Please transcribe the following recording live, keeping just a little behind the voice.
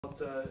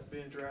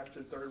Being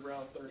drafted third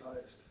round, third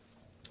highest?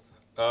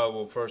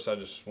 Well, first I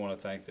just want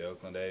to thank the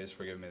Oakland A's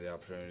for giving me the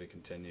opportunity to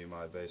continue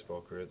my baseball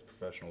career at the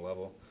professional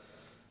level.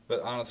 But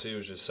honestly, it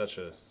was just such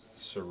a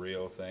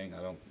surreal thing.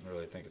 I don't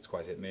really think it's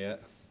quite hit me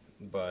yet.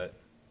 But,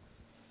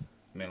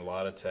 I mean, a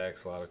lot of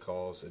texts, a lot of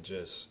calls.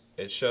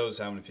 It shows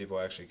how many people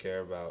actually care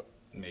about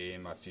me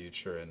and my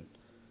future and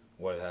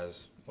what it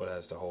has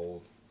to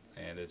hold.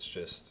 And it's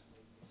just,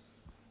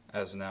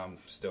 as of now, I'm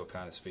still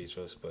kind of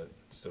speechless, but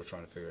still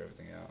trying to figure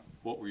everything out.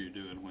 What were you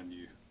doing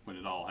when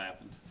it all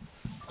happened?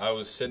 I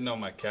was sitting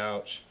on my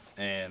couch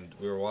and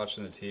we were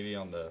watching the TV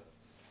on the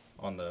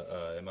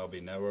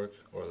MLB Network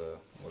or the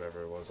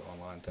whatever it was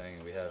online thing,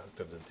 and we had it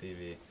hooked up to the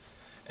TV.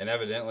 And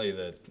evidently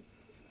the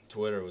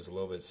Twitter was a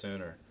little bit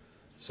sooner,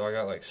 so I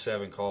got like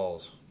 7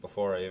 calls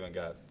before I even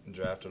got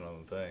drafted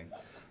on the thing.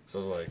 So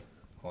I was like,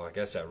 well, I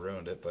guess that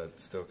ruined it, but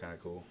it's still kind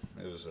of cool.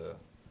 It was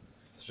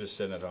just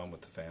sitting at home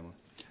with the family.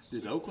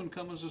 Did Oakland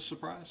come as a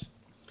surprise?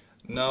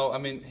 No, I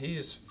mean,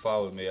 he's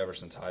followed me ever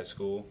since high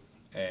school,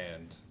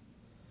 and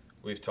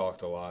we've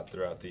talked a lot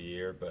throughout the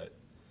year, but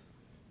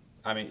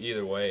I mean,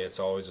 either way, it's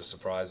always a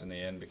surprise in the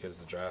end because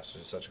the draft's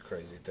just such a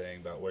crazy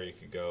thing about where you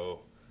could go.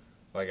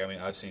 Like, I mean,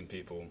 I've seen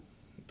people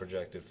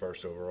projected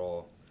first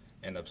overall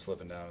end up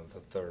slipping down to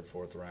the 3rd,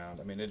 4th round.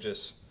 I mean,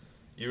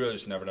 you really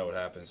just never know what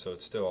happens, so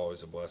it's still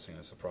always a blessing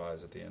and a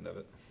surprise at the end of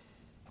it.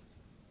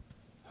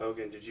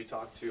 Hogan, did you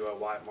talk to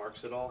Wyatt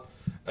Marks at all?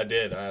 I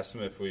did. I asked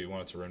him if we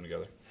wanted to room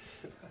together.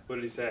 What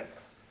did he say?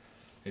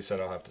 He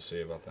said, I'll have to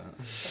see about that.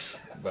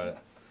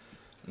 But,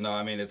 no,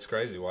 I mean, it's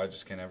crazy. Wyatt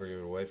just can't ever give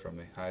it away from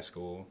me. High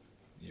school,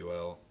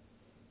 UL,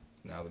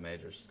 now the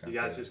majors. You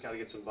guys just got to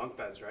get some bunk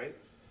beds, right?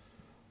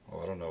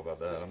 Well, I don't know about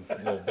that. I'm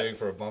a little big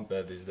for a bunk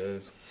bed these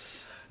days.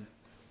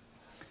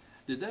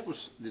 Did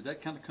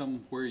that kind of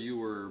come where you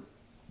were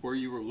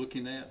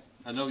looking at?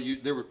 I know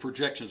there were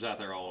projections out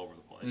there all over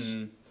the place.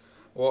 Mm-hmm.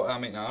 Well, I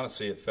mean,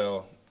 honestly, it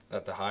fell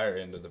at the higher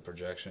end of the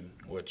projection,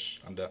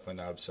 which I'm definitely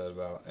not upset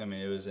about. I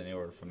mean, it was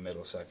anywhere from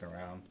middle 2nd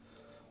round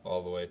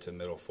all the way to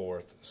middle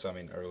 4th. So, I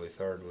mean, early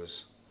 3rd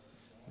was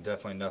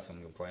definitely nothing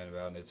to complain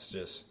about. And it's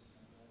just,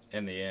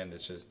 in the end,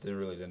 it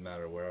really didn't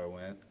matter where I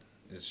went.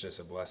 It's just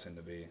a blessing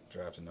to be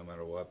drafted no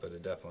matter what, but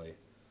it definitely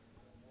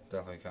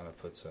kind of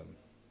put some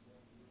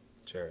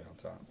cherry on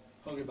top.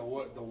 Okay, the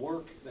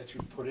work that you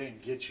put in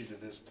gets you to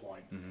this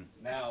point. Mm-hmm.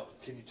 Now,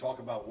 can you talk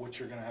about what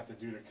you're going to have to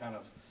do to kind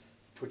of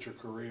put your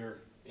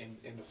career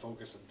into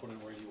focus and put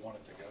it where you want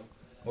it to go?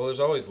 Well, there's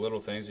always little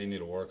things you need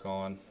to work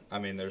on. I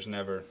mean, there's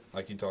never,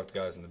 like you talk to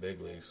guys in the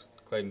big leagues.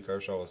 Clayton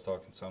Kershaw was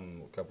talking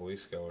some a couple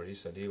weeks ago where he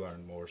said he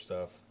learned more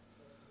stuff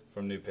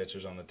from new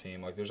pitchers on the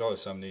team. Like, there's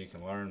always something new you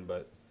can learn,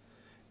 but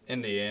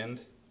in the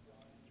end,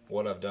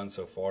 what I've done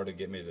so far to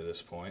get me to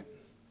this point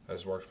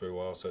has worked pretty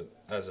well. So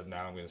as of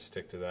now, I'm going to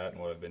stick to that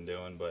and what I've been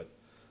doing. But,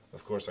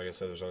 of course, like I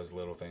said, there's always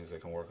little things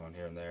that can work on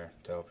here and there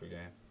to help your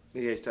game.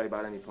 Did you guys tell you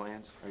about any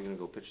plans? Are you going to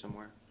go pitch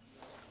somewhere?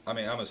 I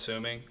mean, I'm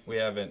assuming. We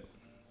haven't.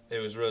 It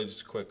was really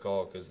just a quick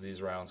call because these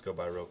rounds go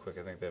by real quick.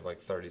 I think they have like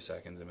 30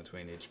 seconds in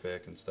between each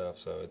pick and stuff.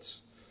 So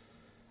it's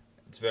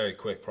a very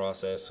quick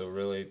process. So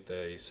really,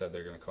 they said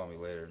they're going to call me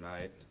later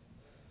tonight.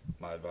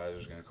 My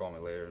advisor's going to call me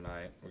later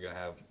tonight. We're going to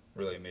have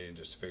really a meeting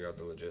just to figure out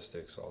the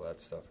logistics, all that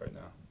stuff right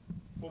now.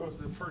 What was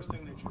the first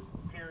thing that your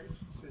parents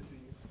said to you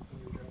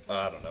when you were drafted?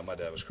 I don't know. My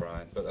dad was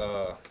crying, but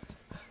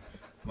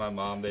my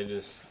mom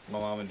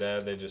and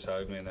dad, they just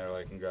hugged me and they're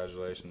like,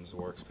 "Congratulations, the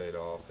work's paid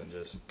off," and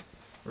just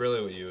really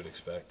what you would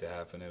expect to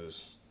happen. It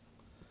was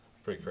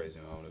a pretty crazy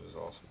moment. It was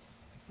awesome.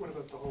 What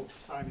about the whole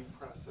signing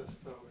process,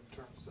 though, in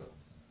terms of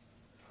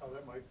how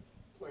that might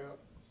play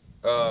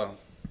out?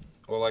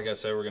 Well, like I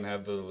said, we're going to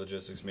have the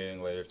logistics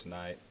meeting later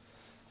tonight,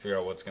 figure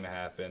out what's going to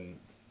happen,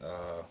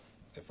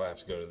 if I have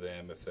to go to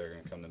them, if they're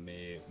going to come to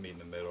me, meet in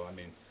the middle. I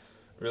mean,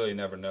 really you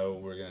never know.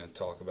 We're going to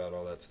talk about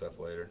all that stuff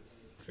later,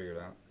 figure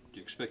it out. Do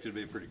you expect it to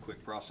be a pretty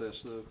quick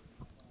process,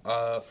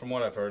 though? From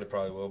what I've heard, it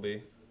probably will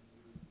be.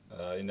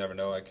 You never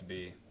know. I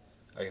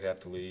could have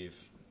to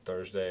leave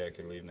Thursday. I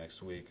could leave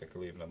next week. I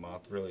could leave in a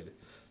month. Really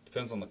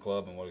depends on the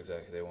club and what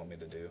exactly they want me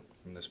to do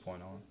from this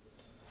point on.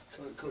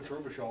 Coach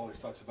Robichaud always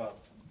talks about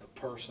the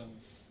person,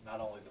 not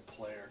only the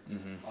player.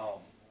 Mm-hmm.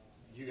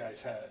 You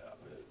guys had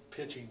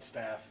pitching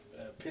staff,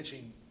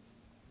 pitching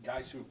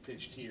guys who have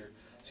pitched here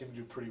seem to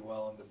do pretty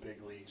well in the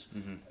big leagues.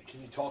 Mm-hmm.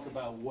 Can you talk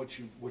about what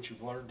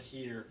you've learned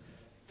here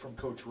from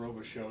Coach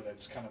Robichaud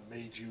that's kind of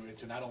made you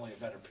into not only a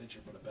better pitcher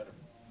but a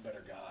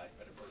better guy,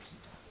 better person?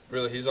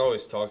 Really, he's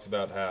always talked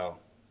about how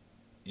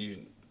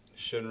you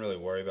shouldn't really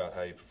worry about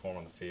how you perform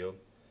on the field.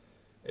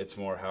 It's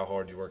more how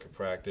hard you work at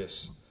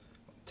practice,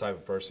 the type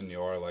of person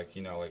you are. Like,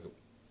 you know, like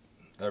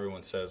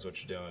everyone says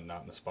what you're doing,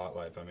 not in the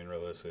spotlight. But I mean,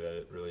 realistically, that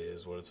it really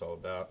is what it's all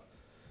about.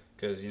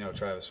 Because, you know,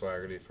 Travis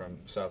Swaggerty from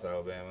South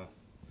Alabama,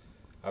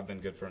 I've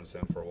been good friends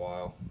with him for a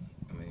while.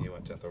 I mean, he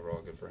went 10th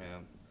overall, good for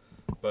him.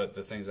 But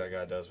the things that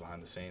guy does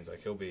behind the scenes,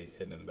 like he'll be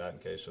hitting in the batting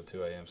cage till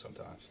 2 a.m.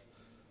 sometimes.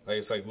 Like,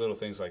 it's like little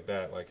things like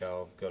that. Like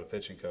I'll go to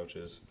pitching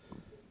coaches,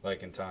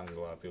 like in times that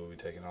a lot of people will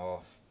be taking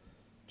off.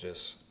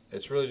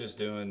 It's really just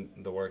doing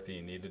the work that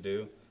you need to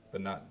do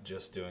but not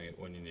just doing it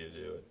when you need to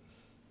do it,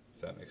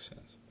 if that makes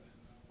sense.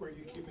 Were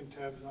you keeping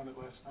tabs on it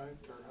last night,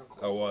 or how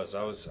close?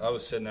 I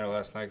was sitting there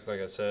last night 'cause like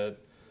I said,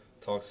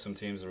 talked to some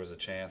teams. There was a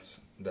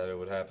chance that it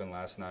would happen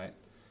last night.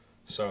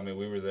 So, I mean,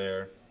 we were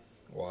there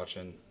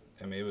watching.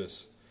 I mean, it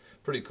was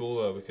pretty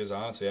cool, though, because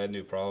honestly, I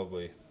knew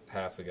probably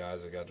half the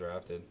guys that got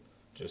drafted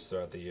just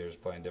throughout the years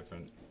playing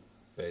different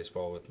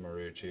baseball with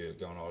Marucci,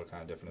 going to all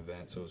kind of different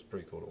events. So it was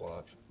pretty cool to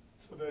watch.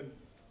 So then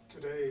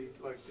today,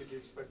 like, did you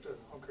expect to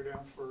hunker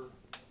down for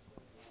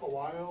a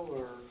while,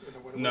 or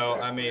when it No,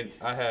 went that I mean,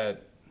 quick?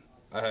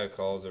 I had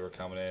calls that were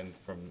coming in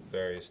from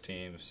various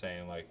teams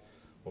saying, like,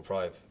 we'll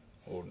try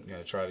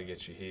to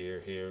get you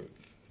here,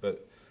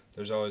 but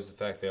there's always the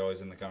fact they're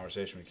always in the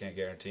conversation. We can't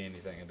guarantee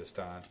anything at this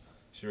time.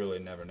 So you really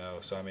never know.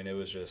 So, I mean, it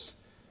was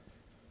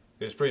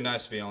pretty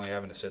nice to be only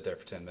having to sit there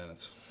for 10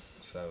 minutes.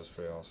 So that was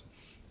pretty awesome.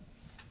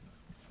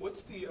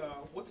 What's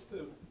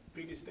the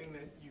biggest thing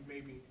that you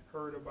maybe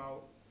heard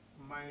about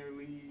minor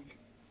league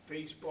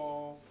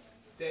baseball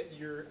that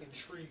you're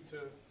intrigued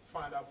to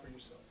find out for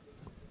yourself?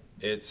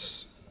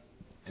 It's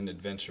an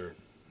adventure.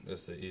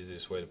 That's the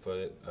easiest way to put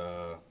it.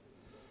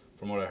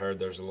 From what I heard,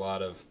 there's a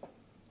lot of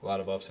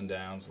ups and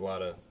downs. It's a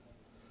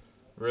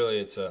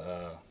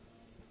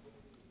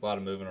lot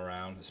of moving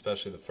around,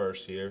 especially the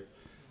first year.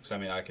 Because I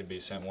mean, I could be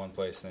sent one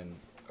place, and then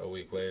a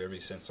week later be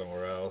sent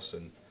somewhere else,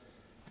 and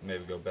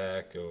maybe go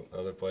back, go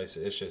other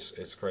places.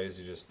 It's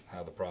crazy just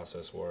how the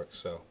process works.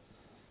 So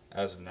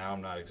as of now,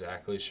 I'm not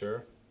exactly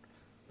sure,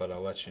 but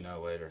I'll let you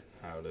know later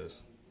how it is.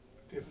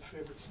 Do you have a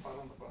favorite spot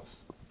on the bus?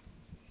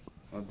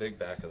 I'm a big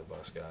back of the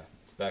bus guy,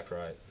 back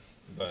right,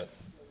 but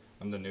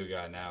I'm the new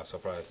guy now, so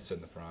I'll probably have to sit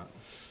in the front.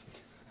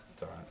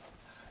 It's all right.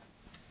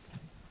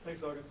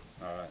 Thanks, Logan.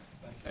 All right.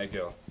 Thank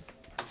you all.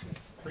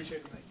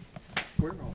 Appreciate it, mate. Where